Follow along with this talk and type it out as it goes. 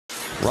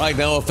Right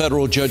now, a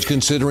federal judge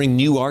considering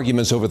new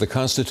arguments over the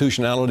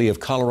constitutionality of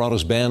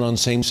Colorado's ban on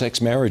same-sex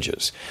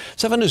marriages.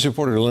 7 News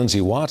reporter Lindsay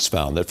Watts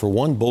found that for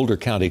one Boulder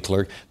County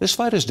clerk, this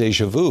fight is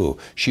déjà vu.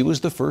 She was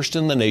the first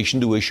in the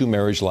nation to issue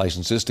marriage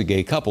licenses to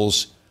gay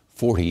couples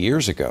 40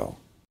 years ago.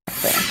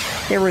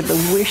 There were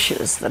the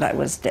wishes that I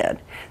was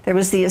dead. There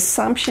was the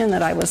assumption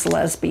that I was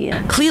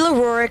lesbian. Cleela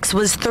Rorix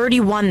was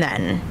 31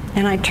 then.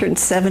 And I turned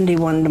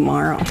 71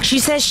 tomorrow. She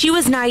says she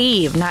was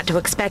naive not to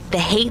expect the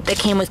hate that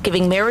came with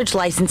giving marriage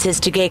licenses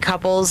to gay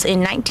couples in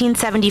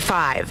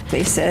 1975.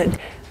 They said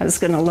I was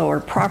going to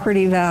lower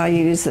property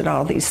values, that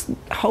all these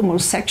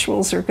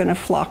homosexuals are going to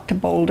flock to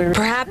Boulder.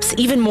 Perhaps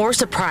even more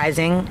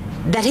surprising,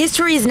 that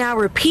history is now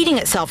repeating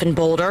itself in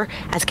Boulder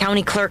as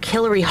County Clerk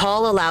Hillary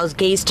Hall allows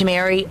gays to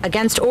marry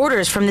against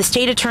orders from the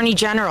state attorney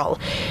general.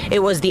 It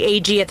was the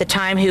AG at the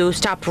time who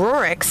stopped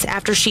Rorix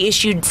after she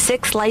issued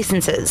 6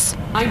 licenses.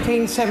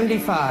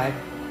 1975,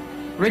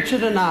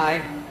 Richard and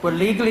I were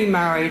legally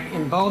married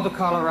in Boulder,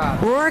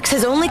 Colorado. Rorix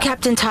has only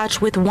kept in touch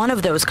with one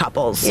of those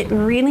couples. It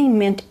really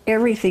meant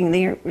everything.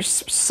 They were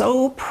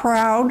so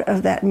proud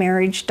of that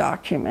marriage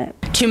document.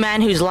 2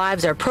 men whose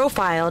lives are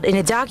profiled in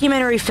a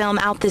documentary film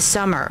out this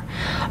summer.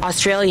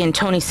 Australian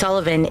Tony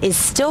Sullivan is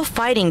still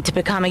fighting to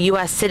become a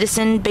U.S.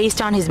 citizen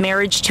based on his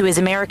marriage to his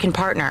American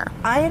partner.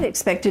 I had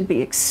expected to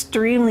be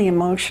extremely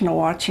emotional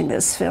watching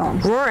this film.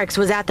 Rorix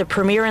was at the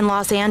premiere in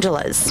Los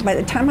Angeles. By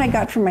the time I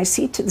got from my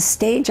seat to the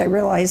stage, I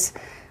realized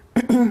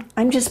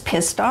I'm just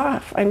pissed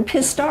off. I'm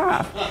pissed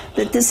off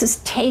that this has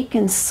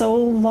taken so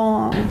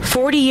long.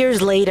 40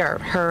 years later,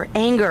 her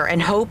anger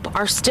and hope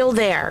are still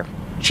there.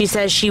 She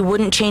says she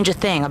wouldn't change a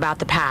thing about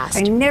the past.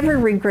 I never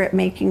regret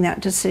making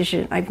that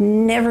decision. I've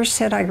never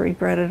said I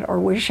regret it or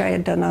wish I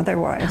had done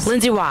otherwise.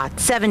 Lindsay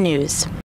Watts, 7 News.